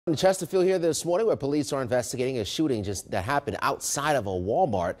In Chesterfield here this morning, where police are investigating a shooting that happened outside of a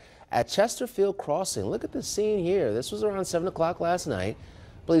Walmart at Chesterfield Crossing. Look at the scene here. This was around 7 o'clock last night.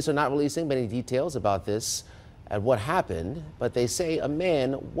 Police are not releasing many details about this and what happened, but they say a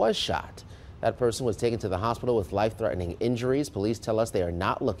man was shot. That person was taken to the hospital with life-threatening injuries. Police tell us they are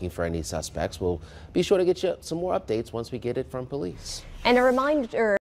not looking for any suspects. We'll be sure to get you some more updates once we get it from police. And a reminder